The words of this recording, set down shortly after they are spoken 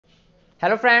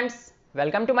Hello friends,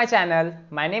 welcome to my channel.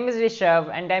 My name is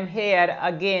Rishav and I'm here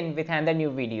again with another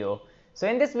new video. So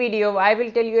in this video I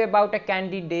will tell you about a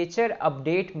candidature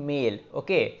update mail.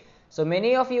 Okay, so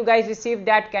many of you guys received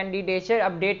that candidature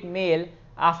update mail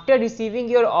after receiving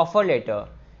your offer letter,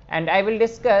 and I will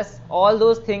discuss all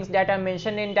those things that are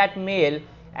mentioned in that mail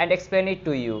and explain it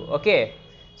to you. Okay,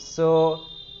 so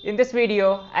in this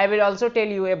video I will also tell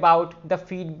you about the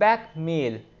feedback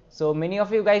mail. So many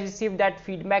of you guys received that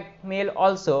feedback mail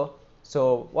also.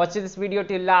 So watch this video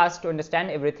till last to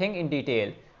understand everything in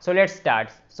detail. So let's start.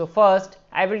 So first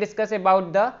I will discuss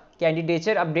about the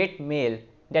candidature update mail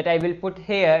that I will put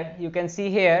here. You can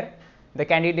see here the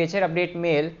candidature update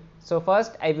mail. So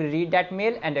first I will read that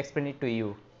mail and explain it to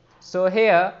you. So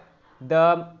here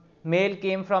the mail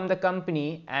came from the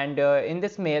company, and in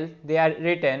this mail they are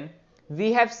written,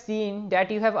 "We have seen that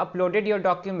you have uploaded your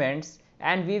documents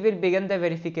and we will begin the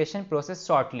verification process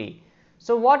shortly."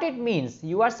 So what it means,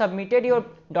 you are submitted your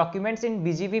documents in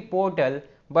BGV portal,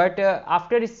 but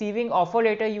after receiving offer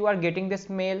letter you are getting this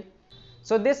mail.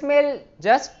 So this mail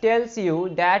just tells you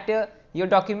that your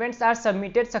documents are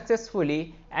submitted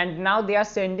successfully and now they are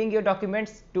sending your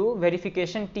documents to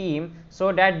verification team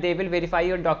so that they will verify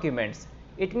your documents.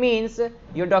 It means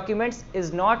your documents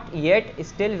is not yet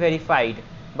still verified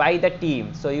by the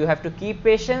team. So you have to keep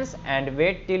patience and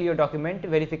wait till your document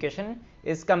verification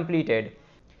is completed.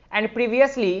 And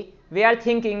previously we are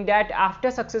thinking that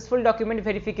after successful document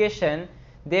verification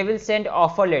they will send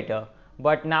offer letter,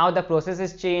 but now the process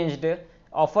is changed.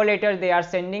 Offer letter they are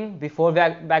sending before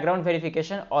background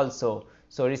verification also.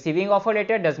 So receiving offer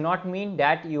letter does not mean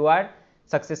that you are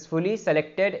successfully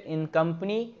selected in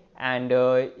company and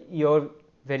your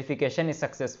verification is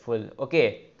successful.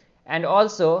 Okay, and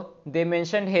also they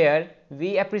mentioned here,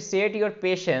 "We appreciate your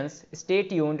patience. Stay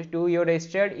tuned to your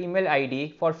registered email ID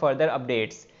for further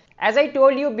updates." As I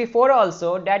told you before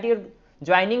also that your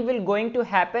joining will going to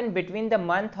happen between the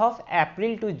month of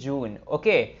April to June.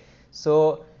 Okay, so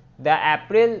the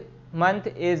April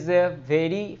month is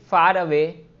very far away.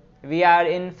 We are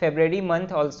in February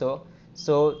month also,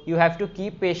 so you have to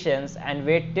keep patience and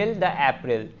wait till the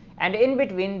April. And in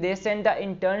between they send the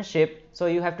internship, so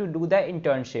you have to do the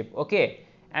internship. Okay,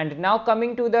 and now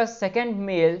coming to the second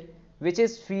mail, which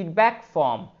is feedback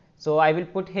form. So I will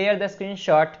put here the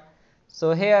screenshot.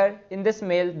 So here in this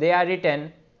mail they are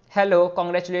written, "Hello,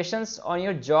 congratulations on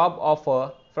your job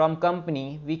offer from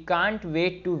company. We can't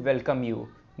wait to welcome you."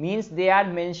 Means they are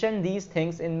mentioned these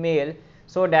things in mail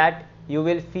so that you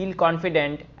will feel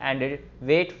confident and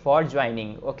wait for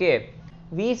joining. Okay,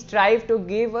 we strive to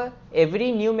give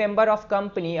every new member of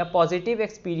company a positive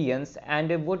experience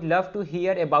and would love to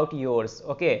hear about yours.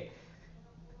 Okay,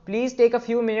 please take a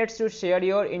few minutes to share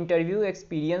your interview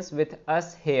experience with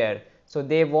us here. So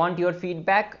they want your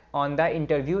feedback on the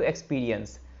interview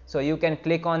experience. So you can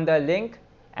click on the link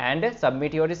and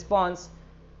submit your response.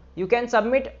 You can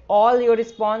submit all your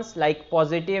response like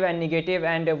positive and negative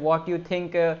and what you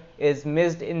think is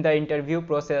missed in the interview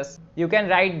process. You can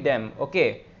write them.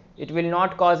 Okay, it will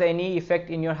not cause any effect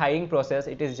in your hiring process.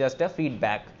 It is just a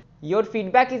feedback. Your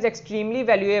feedback is extremely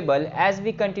valuable as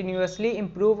we continuously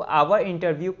improve our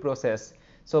interview process.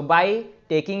 So by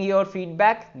taking your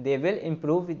feedback they will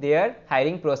improve their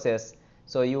hiring process.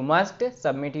 So you must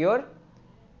submit your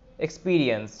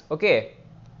experience. Okay,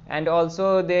 and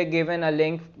also they given a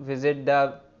link, visit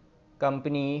the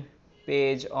company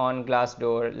page on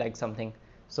Glassdoor like something,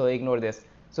 so ignore this.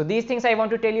 So these things I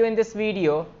want to tell you in this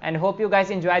video, and hope you guys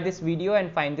enjoy this video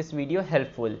and find this video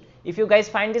helpful. If you guys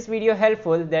find this video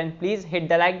helpful, then please hit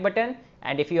the like button,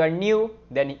 and if you are new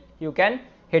then you can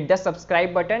hit the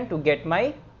subscribe button to get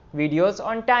my videos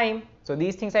on time. So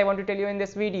these things I want to tell you in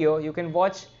this video. You can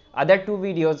watch other two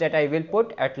videos that I will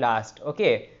put at last.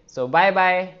 Okay, so bye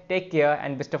bye, take care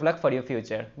and best of luck for your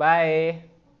future. Bye.